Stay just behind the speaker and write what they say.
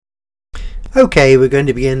Okay, we're going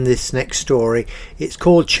to begin this next story. It's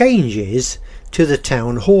called Changes to the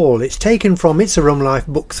Town Hall. It's taken from It's a Rum Life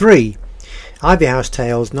Book 3, Ivyhouse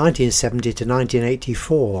Tales 1970 to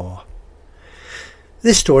 1984.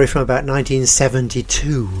 This story from about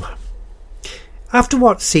 1972. After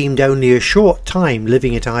what seemed only a short time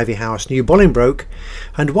living at Ivyhouse, New Bolingbroke,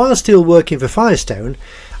 and while still working for Firestone,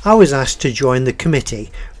 I was asked to join the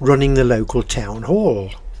committee running the local town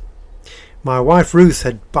hall. My wife Ruth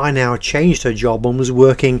had by now changed her job and was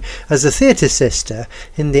working as a theatre sister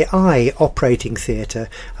in the Eye Operating Theatre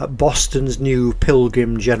at Boston's new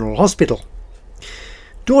Pilgrim General Hospital.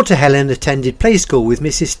 Daughter Helen attended play school with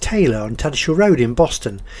Mrs. Taylor on Tattershall Road in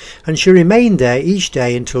Boston, and she remained there each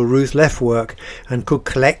day until Ruth left work and could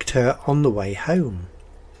collect her on the way home.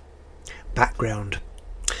 Background.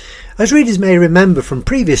 As readers may remember from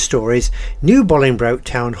previous stories, New Bolingbroke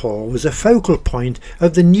Town Hall was a focal point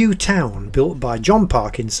of the new town built by John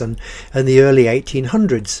Parkinson in the early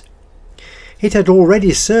 1800s. It had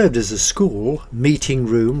already served as a school, meeting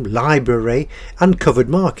room, library and covered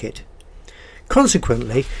market.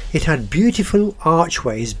 Consequently, it had beautiful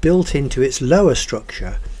archways built into its lower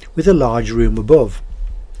structure with a large room above.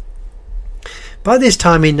 By this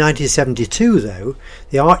time in 1972, though,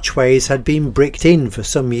 the archways had been bricked in for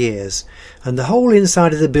some years, and the whole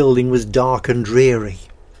inside of the building was dark and dreary.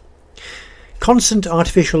 Constant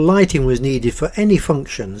artificial lighting was needed for any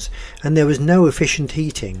functions, and there was no efficient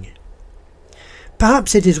heating.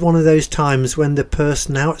 Perhaps it is one of those times when the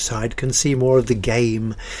person outside can see more of the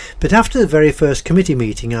game, but after the very first committee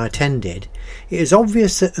meeting I attended, it was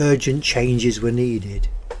obvious that urgent changes were needed.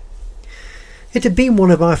 It had been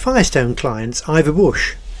one of my Firestone clients, Ivor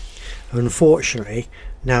Bush, unfortunately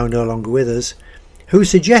now no longer with us, who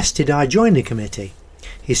suggested I join the committee.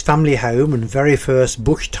 His family home and very first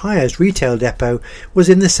Bush Tyres retail depot was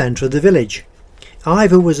in the centre of the village.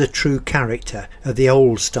 Ivor was a true character of the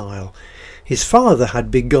old style. His father had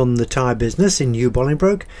begun the tyre business in New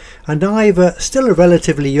Bolingbroke, and Ivor, still a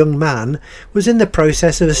relatively young man, was in the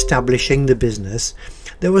process of establishing the business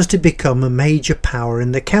that was to become a major power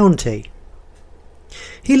in the county.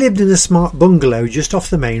 He lived in a smart bungalow just off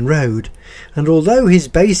the main road, and although his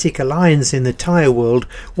basic alliance in the tyre world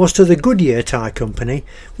was to the Goodyear Tyre Company,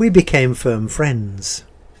 we became firm friends.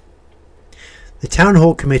 The Town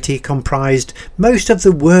Hall Committee comprised most of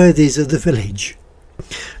the worthies of the village.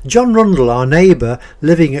 John Rundle, our neighbour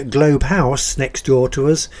living at Globe House next door to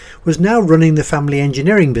us, was now running the family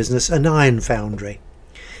engineering business, an iron foundry.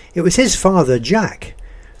 It was his father, Jack,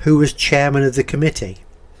 who was chairman of the committee.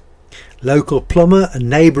 Local plumber and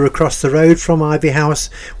neighbour across the road from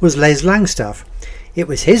Ivyhouse was Les Langstaff. It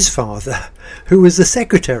was his father who was the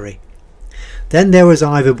secretary. Then there was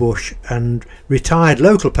Ivor Bush and retired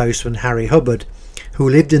local postman Harry Hubbard, who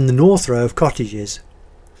lived in the north row of cottages.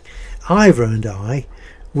 Ivor and I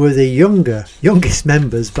were the youngest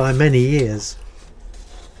members by many years.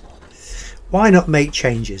 Why not make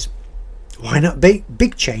changes? Why not make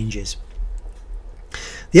big changes?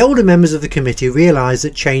 The older members of the committee realised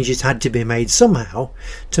that changes had to be made somehow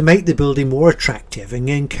to make the building more attractive and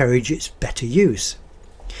encourage its better use.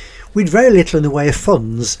 We'd very little in the way of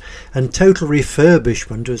funds, and total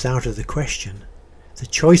refurbishment was out of the question. The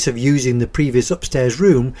choice of using the previous upstairs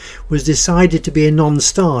room was decided to be a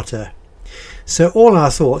non-starter, so all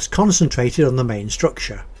our thoughts concentrated on the main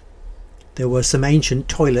structure. There were some ancient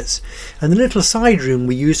toilets, and the little side room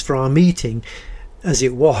we used for our meeting, as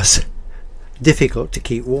it was difficult to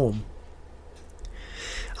keep warm.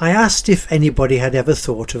 I asked if anybody had ever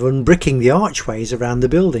thought of unbricking the archways around the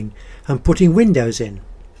building and putting windows in.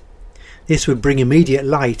 This would bring immediate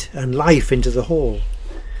light and life into the hall.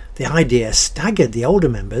 The idea staggered the older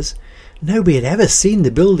members. Nobody had ever seen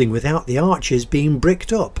the building without the arches being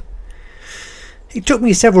bricked up. It took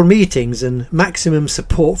me several meetings and maximum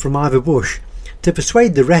support from Ivor Bush to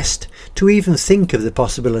persuade the rest to even think of the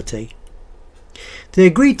possibility. They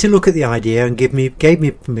agreed to look at the idea and gave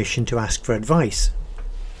me permission to ask for advice.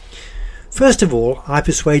 First of all, I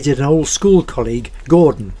persuaded an old school colleague,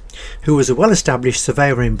 Gordon, who was a well-established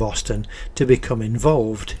surveyor in Boston, to become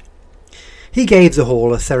involved. He gave the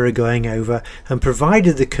hall a thorough going over and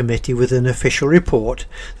provided the committee with an official report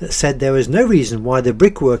that said there was no reason why the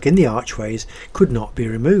brickwork in the archways could not be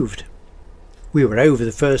removed. We were over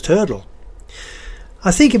the first hurdle.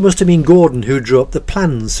 I think it must have been Gordon who drew up the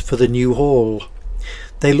plans for the new hall.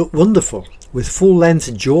 They looked wonderful, with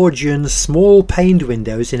full-length Georgian small paned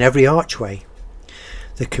windows in every archway.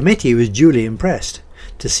 The committee was duly impressed.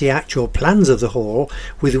 To see actual plans of the hall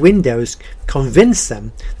with windows convinced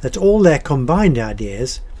them that all their combined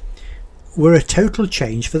ideas were a total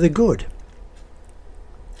change for the good.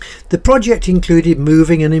 The project included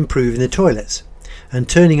moving and improving the toilets and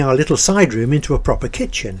turning our little side room into a proper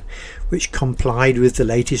kitchen, which complied with the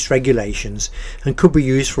latest regulations and could be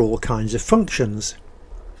used for all kinds of functions.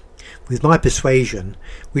 With my persuasion,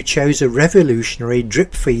 we chose a revolutionary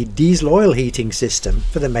drip-feed diesel oil heating system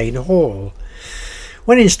for the main hall.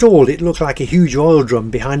 When installed, it looked like a huge oil drum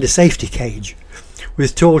behind a safety cage,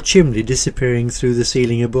 with tall chimney disappearing through the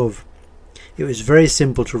ceiling above. It was very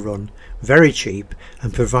simple to run, very cheap,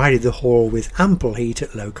 and provided the hall with ample heat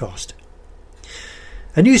at low cost.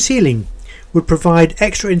 A new ceiling would provide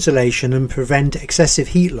extra insulation and prevent excessive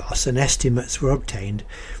heat loss, and estimates were obtained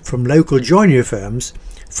from local joinery firms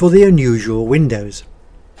for the unusual windows.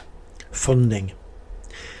 Funding.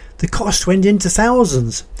 The cost went into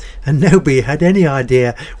thousands, and nobody had any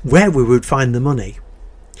idea where we would find the money.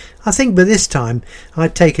 I think by this time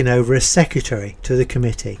I'd taken over as secretary to the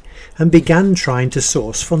committee and began trying to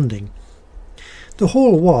source funding. The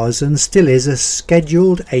hall was and still is a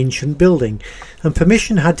scheduled ancient building, and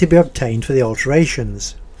permission had to be obtained for the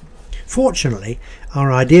alterations. Fortunately,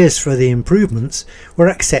 our ideas for the improvements were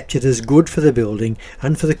accepted as good for the building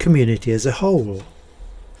and for the community as a whole.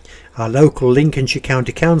 Our local Lincolnshire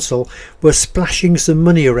County Council were splashing some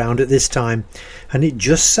money around at this time, and it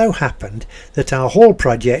just so happened that our hall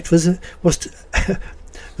project was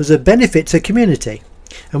a benefit to the community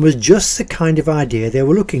and was just the kind of idea they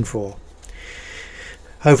were looking for.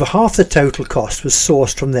 Over half the total cost was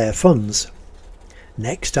sourced from their funds.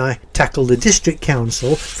 Next, I tackled the district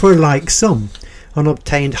council for a like sum and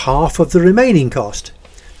obtained half of the remaining cost,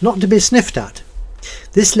 not to be sniffed at.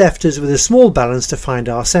 This left us with a small balance to find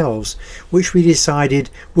ourselves, which we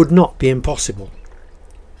decided would not be impossible.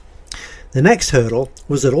 The next hurdle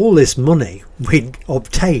was that all this money we'd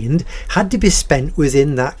obtained had to be spent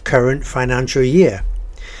within that current financial year.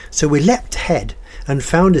 So we leapt ahead and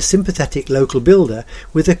found a sympathetic local builder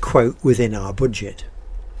with a quote within our budget.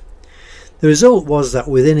 The result was that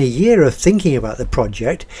within a year of thinking about the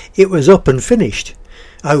project, it was up and finished.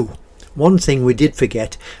 Oh, one thing we did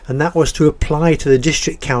forget, and that was to apply to the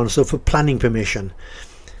district council for planning permission.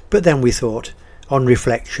 But then we thought, on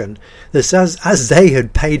reflection, that as they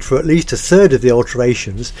had paid for at least a third of the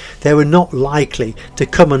alterations, they were not likely to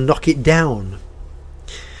come and knock it down.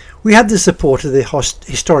 We had the support of the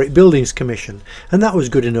Historic Buildings Commission, and that was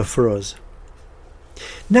good enough for us.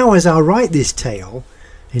 Now, as I write this tale,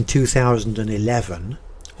 in 2011,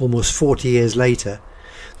 almost 40 years later,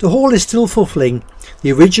 the hall is still fulfilling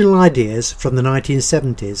the original ideas from the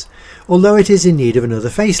 1970s, although it is in need of another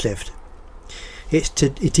facelift.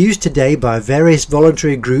 It's used today by various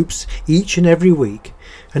voluntary groups each and every week,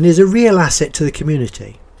 and is a real asset to the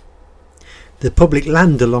community. The public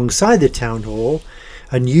land alongside the town hall,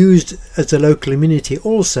 and used as the local amenity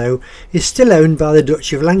also, is still owned by the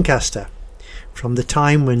Duchy of Lancaster, from the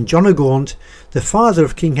time when John o' Gaunt, the father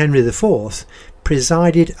of King Henry IV,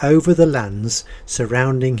 presided over the lands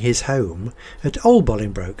surrounding his home at Old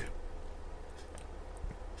Bolingbroke.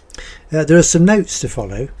 There are some notes to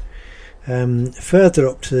follow. Further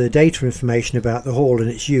up to the data information about the hall and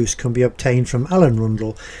its use can be obtained from Alan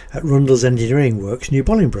Rundle at Rundle's Engineering Works, New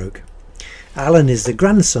Bolingbroke. Alan is the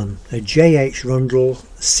grandson of J.H. Rundle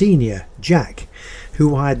Senior, Jack,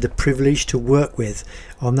 who I had the privilege to work with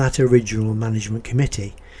on that original management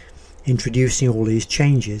committee, introducing all these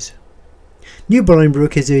changes. New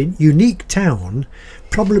Bolingbroke is a unique town,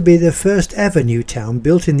 probably the first ever new town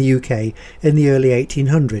built in the UK in the early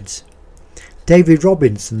 1800s. David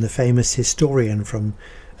Robinson, the famous historian from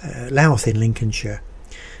Louth in Lincolnshire,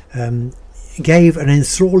 gave an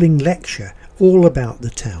enthralling lecture all about the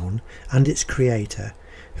town and its creator,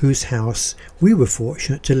 whose house we were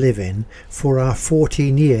fortunate to live in for our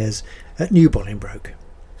 14 years at New Bolingbroke.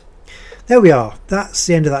 There we are. That's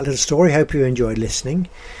the end of that little story. Hope you enjoyed listening.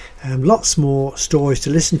 Lots more stories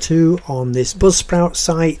to listen to on this Buzzsprout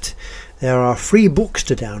site. There are free books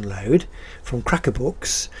to download from Cracker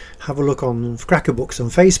Books. Have a look on Cracker Books on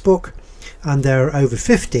Facebook, and there are over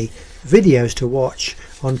 50 videos to watch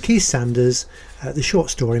on Keith Sanders, the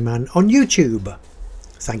Short Story Man, on YouTube.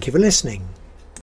 Thank you for listening.